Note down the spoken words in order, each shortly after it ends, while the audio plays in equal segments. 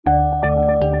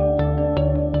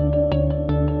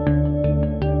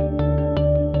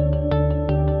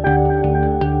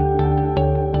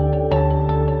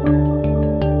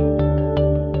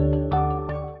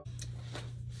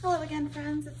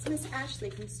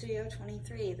Studio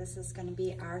 23. This is going to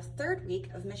be our third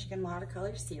week of Michigan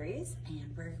Watercolor Series,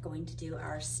 and we're going to do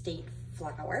our state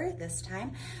flower this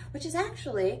time, which is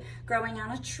actually growing on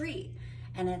a tree.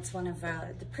 And it's one of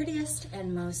the prettiest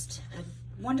and most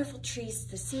wonderful trees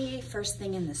to see first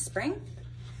thing in the spring.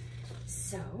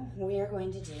 So we are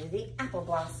going to do the apple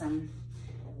blossom.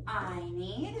 I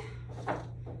need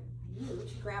you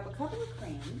to grab a couple of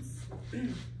crayons.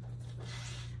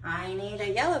 I need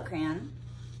a yellow crayon,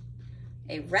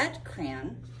 a red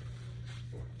crayon,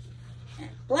 a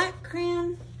black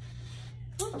crayon,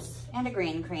 oops, and a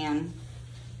green crayon.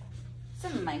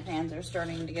 Some of my crayons are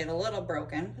starting to get a little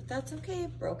broken, but that's okay.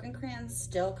 Broken crayons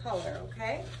still color,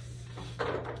 okay? All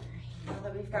right, now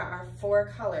that we've got our four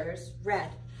colors,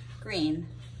 red, green,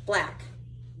 black,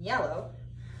 yellow,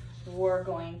 we're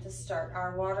going to start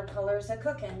our watercolors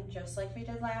a-cooking, just like we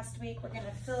did last week. We're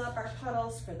gonna fill up our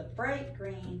puddles for the bright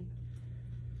green.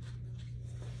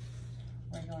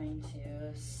 We're going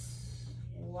to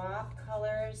swap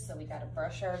colors, so we gotta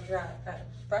brush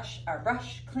our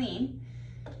brush clean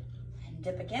and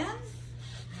dip again.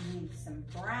 I need some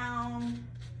brown,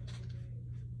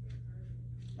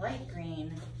 light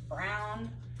green, brown,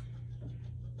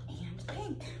 and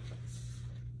pink.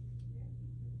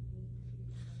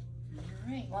 All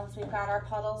right, once we've got our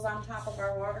puddles on top of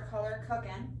our watercolor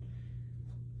cooking,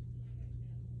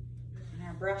 and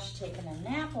our brush taking a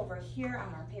nap over here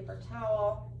on our paper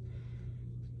towel,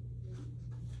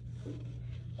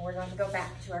 we're going to go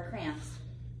back to our crayons,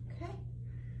 okay?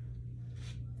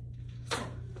 So,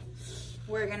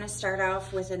 we're gonna start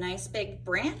off with a nice big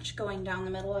branch going down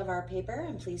the middle of our paper,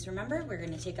 and please remember, we're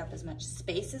gonna take up as much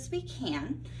space as we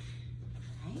can,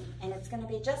 right? And it's gonna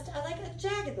be just like a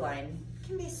jagged line.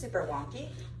 Can be super wonky,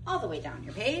 all the way down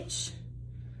your page.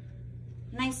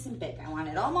 Nice and big. I want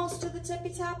it almost to the tippy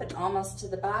top and almost to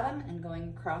the bottom and going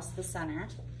across the center.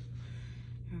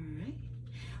 All right.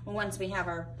 Well, once we have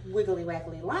our wiggly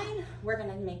waggly line, we're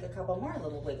gonna make a couple more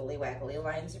little wiggly waggly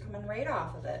lines that are coming right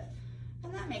off of it.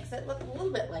 And that makes it look a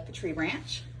little bit like a tree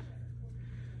branch.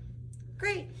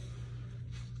 Great.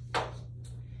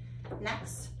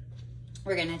 Next,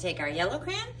 we're gonna take our yellow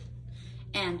crayon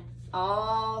and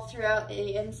all throughout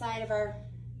the inside of our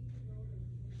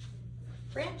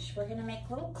branch, we're gonna make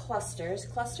little clusters.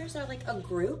 Clusters are like a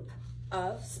group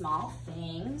of small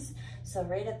things. So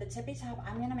right at the tippy top,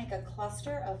 I'm gonna make a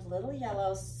cluster of little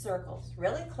yellow circles,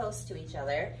 really close to each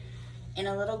other in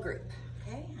a little group,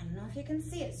 okay? I don't know if you can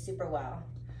see it super well.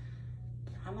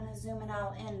 I'm gonna zoom it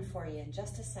all in for you in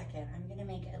just a second. I'm gonna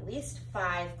make at least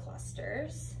 5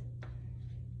 clusters.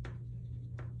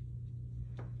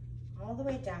 All the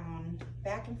way down,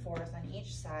 back and forth on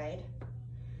each side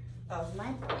of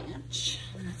my branch.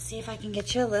 Let's see if I can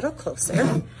get you a little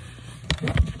closer.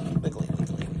 Wiggly,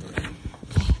 wiggly, wiggly.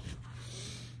 Okay,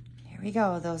 here we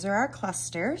go. Those are our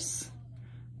clusters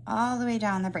all the way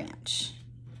down the branch.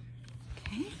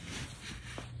 Okay.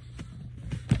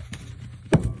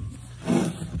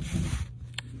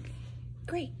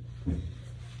 Great. I'm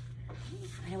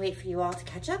gonna wait for you all to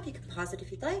catch up. You can pause it if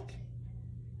you'd like.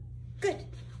 Good.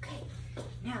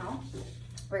 Now,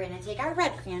 we're gonna take our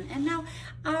red crayon, and now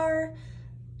our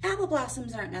apple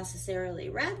blossoms aren't necessarily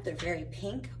red, they're very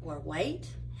pink or white,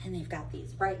 and they've got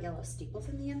these bright yellow steeples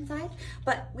in the inside,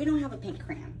 but we don't have a pink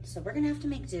crayon, so we're gonna have to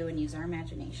make do and use our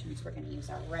imaginations. We're gonna use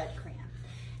our red crayon.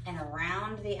 And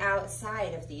around the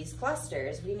outside of these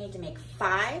clusters, we need to make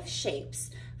 5 shapes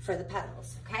for the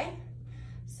petals, okay?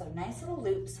 So nice little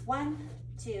loops, 1,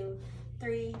 2,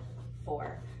 3,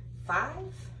 4, 5,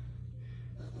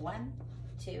 1,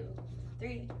 2,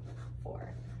 3,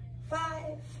 4,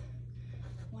 5.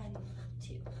 1,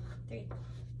 2, 3,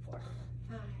 4,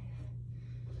 5.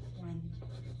 1,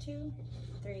 2,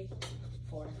 3,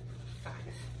 4, 5.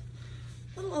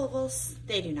 Little ovals,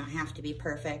 they do not have to be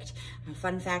perfect. A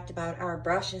fun fact about our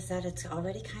brush is that it's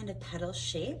already kind of petal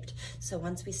shaped. So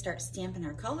once we start stamping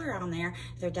our color on there,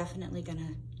 they're definitely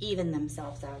gonna even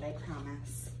themselves out, I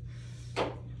promise.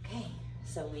 Okay,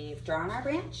 so we've drawn our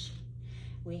branch.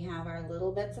 We have our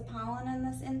little bits of pollen in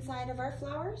this inside of our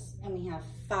flowers, and we have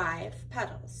 5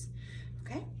 petals,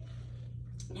 okay?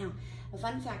 Now, a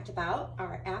fun fact about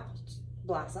our apple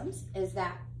blossoms is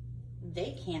that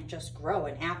they can't just grow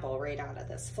an apple right out of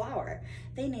this flower.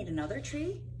 They need another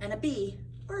tree and a bee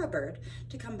or a bird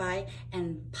to come by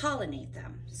and pollinate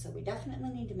them. So we definitely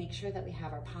need to make sure that we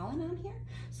have our pollen on here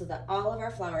so that all of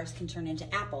our flowers can turn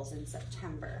into apples in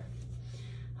September.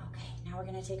 Okay, now we're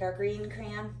gonna take our green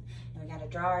crayon and we gotta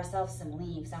draw ourselves some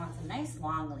leaves. I want some nice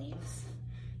long leaves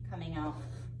coming out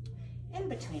in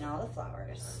between all the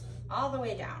flowers, all the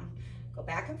way down. go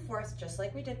back and forth just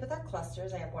like we did with our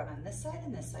clusters. I have one on this side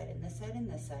and this side and this side and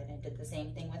this side. I did the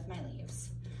same thing with my leaves.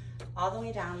 All the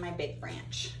way down my big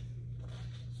branch.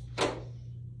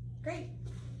 Great.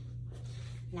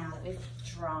 Now that we've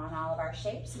drawn all of our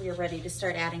shapes, we are ready to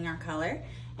start adding our color.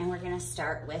 And we're gonna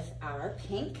start with our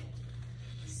pink.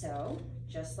 So,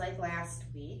 just like last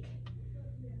week,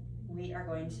 we are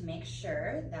going to make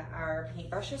sure that our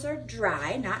paintbrushes are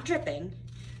dry, not dripping,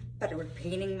 but we're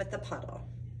painting with the puddle,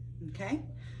 okay?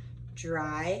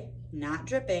 Dry, not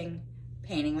dripping,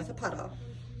 painting with a puddle.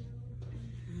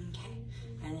 Okay,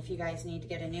 and if you guys need to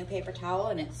get a new paper towel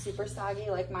and it's super soggy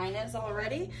like mine is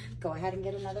already, go ahead and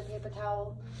get another paper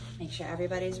towel. Make sure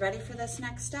everybody's ready for this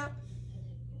next step.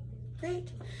 Great.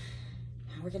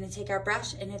 We're gonna take our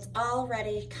brush and it's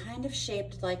already kind of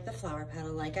shaped like the flower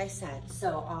petal, like I said.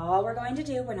 So all we're going to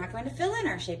do, we're not going to fill in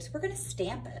our shapes, we're gonna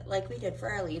stamp it like we did for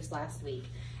our leaves last week.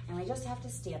 And we just have to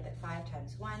stamp it 5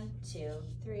 times. 1, 2,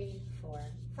 3, 4,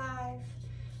 5.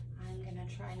 I'm gonna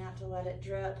try not to let it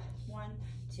drip. 1,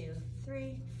 2,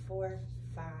 3, 4,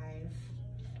 5.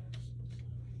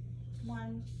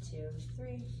 1, 2,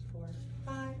 3, 4,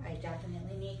 5. I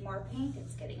definitely need more pink.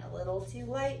 It's getting a little too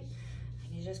light.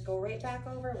 You just go right back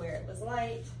over where it was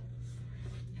light.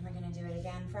 And we're gonna do it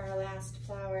again for our last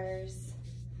flowers.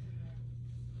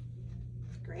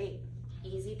 Great,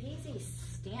 easy peasy,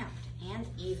 stamped and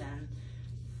even.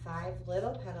 5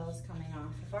 little petals coming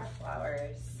off of our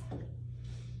flowers.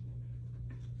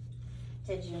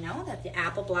 Did you know that the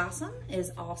apple blossom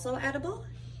is also edible?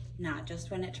 Not just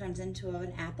when it turns into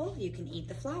an apple, you can eat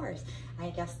the flowers.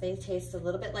 I guess they taste a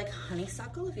little bit like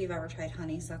honeysuckle, if you've ever tried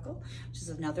honeysuckle, which is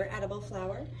another edible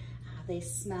flower. They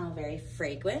smell very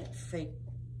fragrant,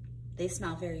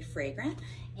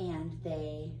 and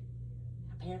they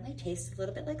apparently taste a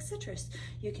little bit like citrus.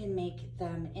 You can make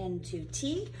them into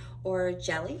tea or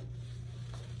jelly.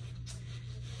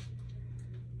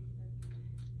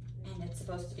 And it's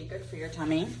supposed to be good for your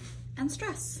tummy and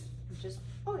stress, which is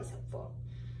always helpful.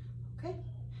 Okay,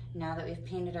 now that we've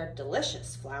painted our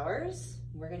delicious flowers,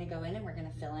 we're gonna go in and we're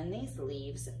gonna fill in these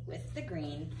leaves with the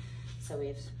green. So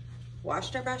we've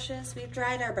washed our brushes, we've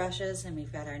dried our brushes, and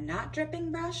we've got our not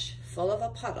dripping brush full of a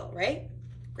puddle, right?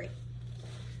 Great.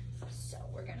 So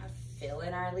we're gonna fill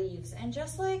in our leaves. And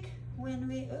just like when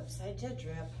we, oops, I did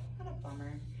drip, what a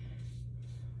bummer.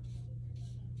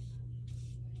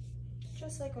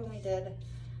 Just like when we did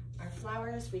our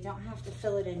flowers, we don't have to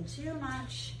fill it in too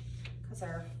much because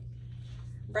our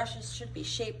brushes should be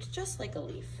shaped just like a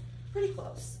leaf, pretty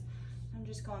close. I'm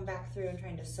just going back through and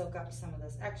trying to soak up some of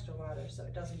this extra water so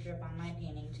it doesn't drip on my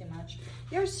painting too much.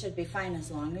 Yours should be fine as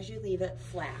long as you leave it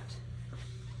flat.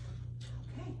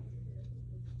 Okay.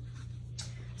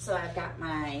 So I've got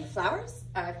my flowers,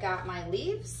 I've got my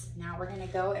leaves. Now we're gonna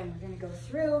go and we're gonna go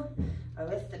through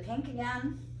with the pink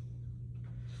again,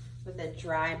 with a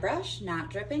dry brush, not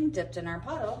dripping, dipped in our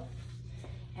puddle.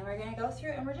 And we're gonna go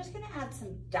through and we're just gonna add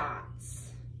some dots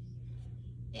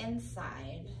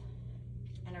inside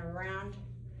and around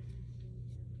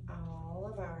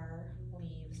all of our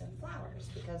leaves and flowers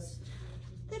because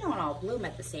they don't all bloom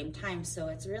at the same time, so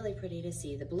it's really pretty to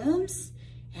see the blooms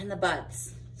and the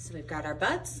buds. So we've got our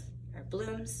buds, our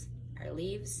blooms, our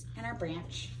leaves, and our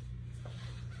branch.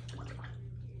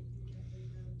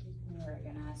 We're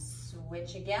gonna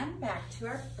switch again back to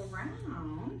our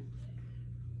brown.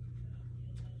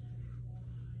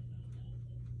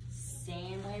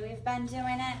 Same way we've been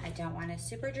doing it. I don't want a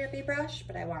super drippy brush,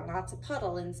 but I want lots of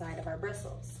puddle inside of our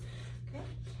bristles. Okay,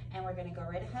 and we're gonna go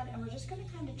right ahead and we're just gonna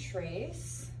kind of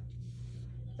trace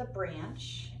the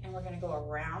branch and we're gonna go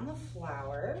around the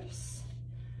flowers,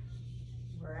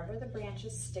 wherever the branch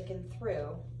is sticking through.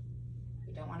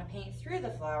 We don't wanna paint through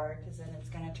the flower because then it's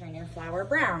gonna turn your flower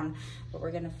brown, but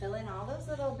we're gonna fill in all those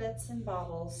little bits and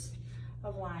bobbles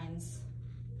of lines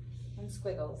and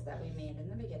squiggles that we made in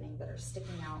the beginning that are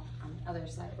sticking out on the other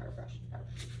side of our brush, our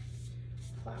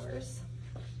flowers.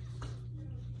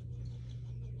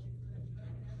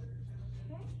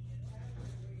 Okay.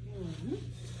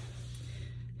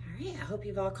 All right, I hope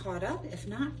you've all caught up. If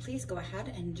not, please go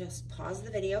ahead and just pause the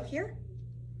video here.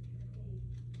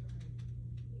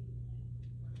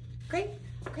 Great,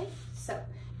 okay, so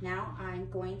now I'm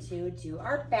going to do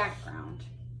our background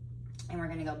and we're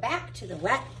gonna go back to the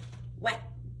wet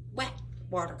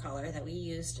watercolor that we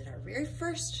used in our very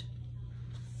first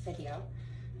video.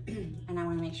 And I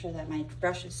wanna make sure that my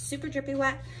brush is super drippy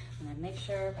wet. I'm gonna make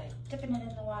sure by dipping it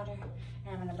in the water, and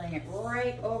I'm gonna bring it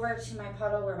right over to my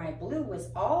puddle where my blue was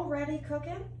already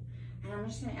cooking, and I'm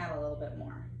just gonna add a little bit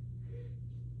more.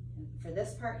 And for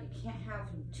this part, you can't have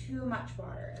too much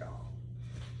water at all.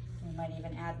 We might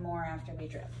even add more after we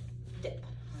dip.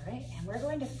 All right, and we're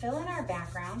going to fill in our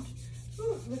background.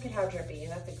 Ooh, look at how drippy.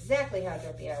 That's exactly how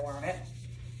drippy I want it.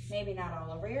 Maybe not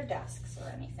all over your desks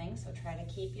or anything, so try to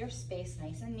keep your space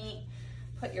nice and neat.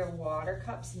 Put your water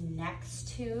cups next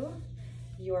to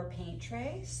your paint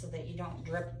tray so that you don't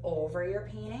drip over your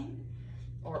painting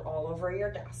or all over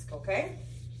your desk, okay?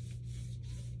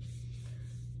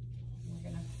 We're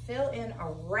gonna fill in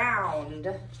around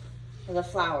the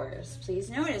flowers. Please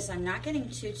notice I'm not getting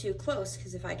too close,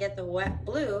 because if I get the wet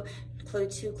blue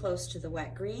too close to the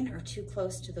wet green or too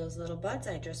close to those little buds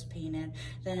I just painted,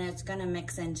 then it's gonna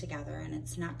mix in together and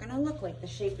it's not gonna look like the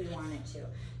shape we want it to.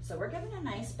 So we're giving a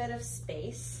nice bit of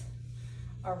space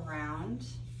around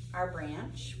our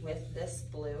branch with this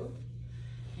blue.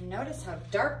 And notice how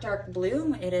dark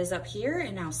blue it is up here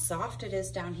and how soft it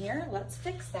is down here. Let's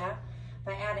fix that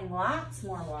by adding lots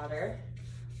more water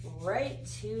right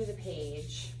to the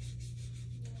page.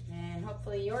 And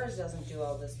hopefully yours doesn't do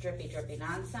all this drippy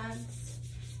nonsense.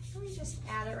 And we just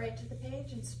add it right to the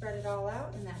page and spread it all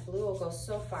out, and that blue will go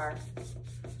so far.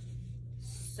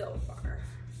 So far.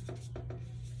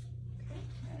 Okay,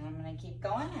 and I'm gonna keep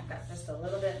going. I've got just a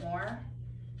little bit more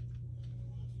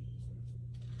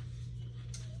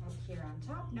up here on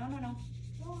top. No.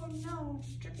 Oh no,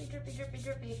 drippy.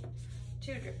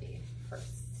 Too drippy for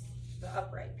the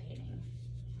upright painting.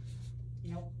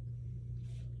 Nope.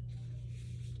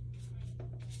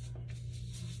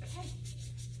 Okay,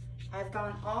 I've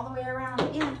gone all the way around,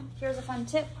 and here's a fun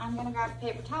tip. I'm gonna grab a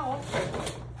paper towel,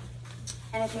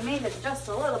 and if you made it just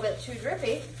a little bit too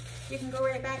drippy, you can go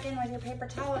right back in with your paper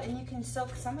towel and you can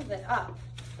soak some of it up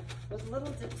with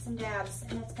little dips and dabs,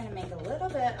 and it's gonna make a little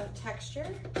bit of texture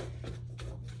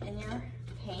in your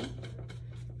paint.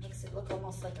 Makes it look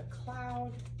almost like a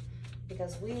cloud,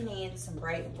 because we need some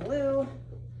bright blue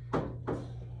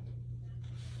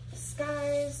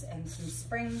skies and some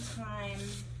springtime.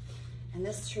 And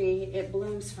this tree, it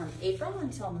blooms from April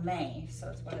until May, so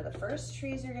it's one of the first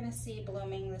trees you're gonna see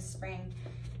blooming this spring.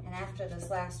 And after this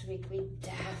last week, we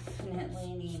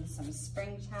definitely need some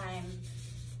springtime.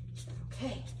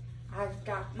 Okay, I've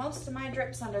got most of my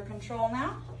drips under control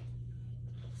now,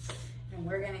 and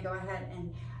we're gonna go ahead,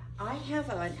 and I have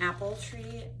an apple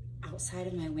tree outside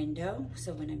of my window,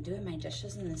 so when I'm doing my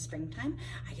dishes in the springtime,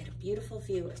 I get a beautiful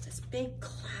view. It's this big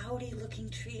cloudy looking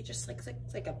tree. It just looks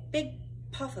like a big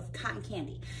puff of cotton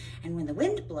candy. And when the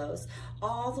wind blows,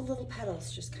 all the little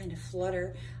petals just kind of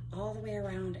flutter all the way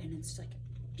around, and it's like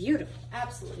beautiful,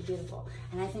 absolutely beautiful.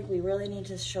 And I think we really need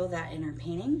to show that in our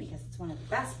painting, because it's one of the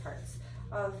best parts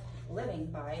of living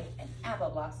by an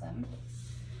apple blossom.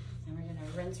 And we're gonna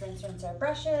rinse our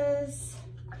brushes.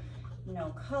 No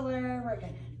color. We're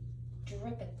gonna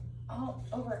drip it all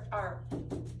over our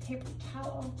paper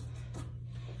towel.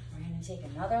 We're gonna take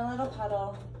another little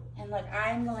puddle, and look,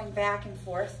 I'm going back and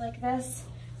forth like this,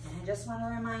 and I just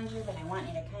wanna remind you that I want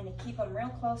you to kind of keep them real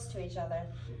close to each other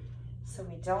so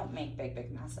we don't make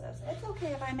big messes. It's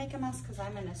okay if I make a mess, because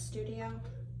I'm in a studio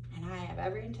and I have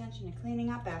every intention of cleaning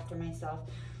up after myself.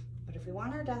 But if we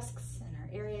want our desks and our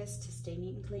areas to stay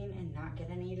neat and clean and not get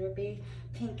any drippy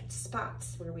pink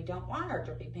spots where we don't want our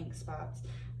drippy pink spots,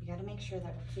 we gotta make sure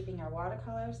that we're keeping our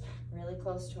watercolors really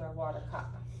close to our water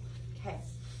cup. Okay,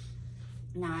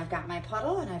 now I've got my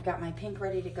puddle and I've got my pink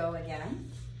ready to go again.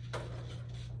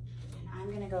 And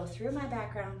I'm gonna go through my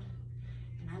background,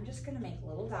 and I'm just gonna make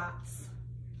little dots.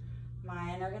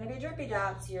 Mine are gonna be drippy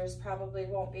dots. Yours probably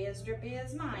won't be as drippy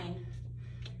as mine,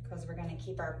 because we're gonna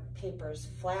keep our papers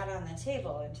flat on the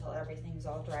table until everything's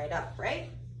all dried up,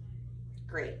 right?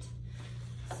 Great.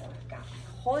 So I've got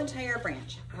my whole entire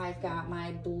branch. I've got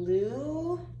my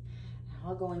blue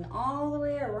all going all the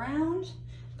way around,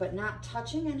 but not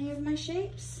touching any of my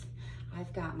shapes.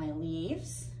 I've got my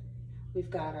leaves. We've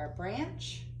got our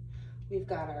branch. We've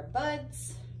got our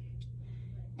buds.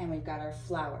 And we've got our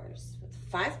flowers with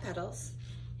 5 petals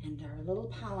and our little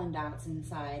pollen dots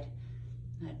inside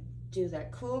that do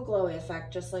that cool glowy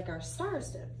effect, just like our stars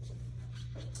did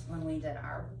when we did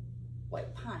our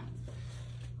white pine.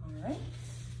 All right,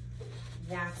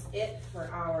 that's it for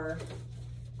our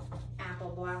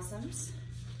apple blossoms.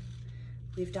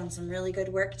 We've done some really good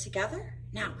work together.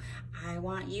 Now, I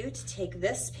want you to take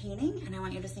this painting, and I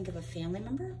want you to think of a family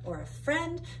member or a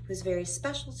friend who's very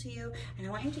special to you, and I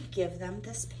want you to give them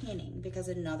this painting, because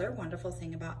another wonderful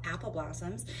thing about apple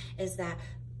blossoms is that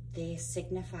they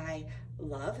signify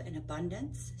love and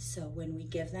abundance. So when we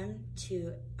give them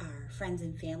to our friends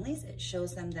and families, it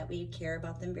shows them that we care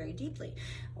about them very deeply.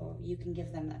 Or you can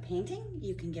give them a painting,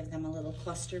 you can give them a little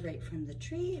cluster right from the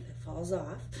tree if it falls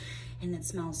off, and it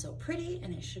smells so pretty,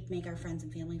 and it should make our friends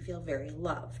and family feel very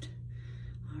loved.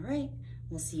 All right,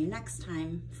 We'll see you next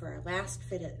time for our last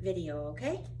video,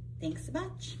 okay? Thanks a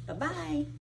bunch. Bye-bye.